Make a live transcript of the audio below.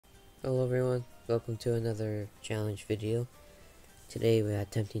Hello everyone, welcome to another challenge video. Today we are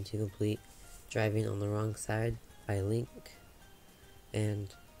attempting to complete Driving on the Wrong Side by Link. And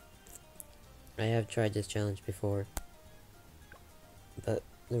I have tried this challenge before, but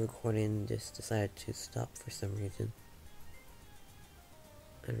the recording just decided to stop for some reason.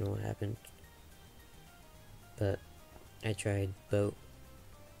 I don't know what happened, but I tried boat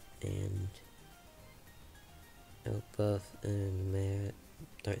and outbuff and Matt,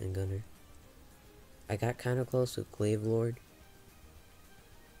 Dart and Gunner. I got kind of close with Glaive Lord,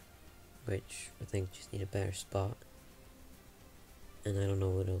 which I think just need a better spot. And I don't know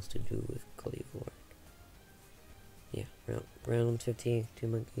what else to do with Glaive Lord. Yeah, round 50, 2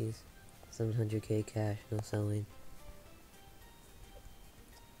 monkeys, 700k cash, no selling.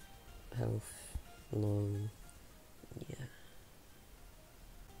 Health, long, yeah.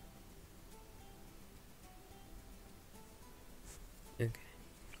 Okay.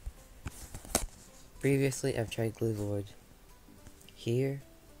 Previously, I've tried Glaive Lord here,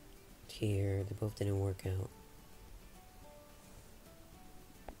 they both didn't work out.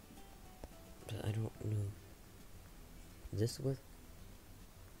 But I don't know. This was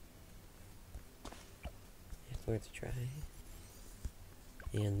it's worth a try.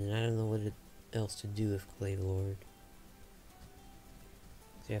 And then I don't know what else to do with Glaive Lord.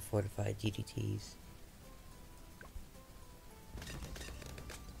 So I have fortified DDTs.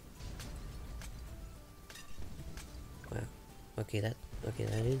 Wow. Okay, that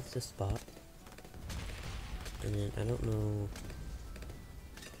is the spot. And then I don't know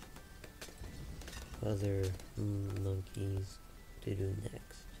what other monkeys to do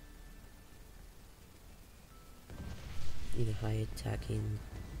next. Need a high attacking.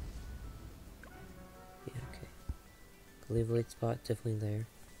 Yeah, okay. Glaive Lord spot definitely there.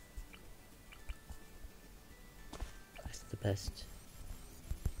 That's the best.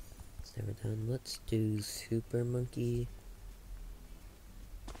 It's never done. Let's do Super Monkey.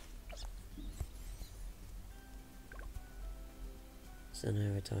 Sun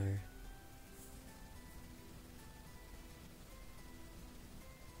Avatar.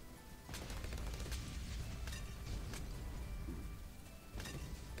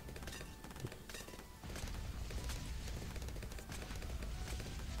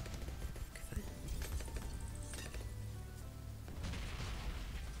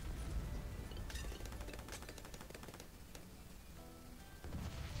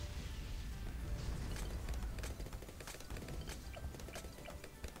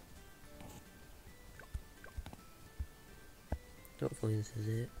 Hopefully this is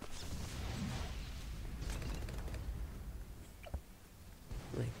it.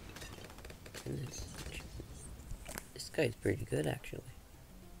 My goodness. This guy's pretty good actually.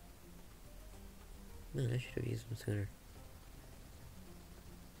 Man, I should have used him sooner.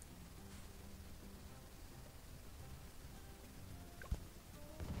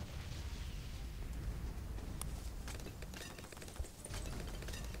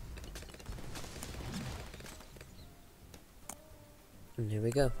 And there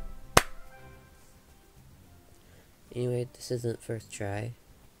we go. Anyway, this isn't first try,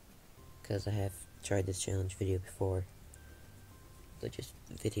 because I have tried this challenge video before. So just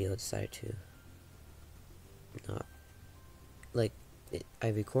video decided to not, like, I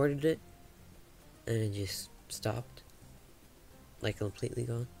recorded it, and it just stopped, like completely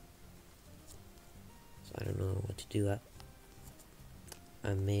gone. So I don't know what to do.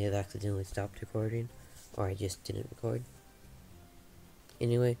 I may have accidentally stopped recording, or I just didn't record.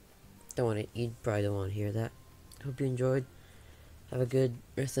 Anyway, you probably don't want to hear that. Hope you enjoyed. Have a good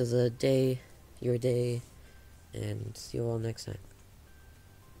rest of the day, your day, and see you all next time.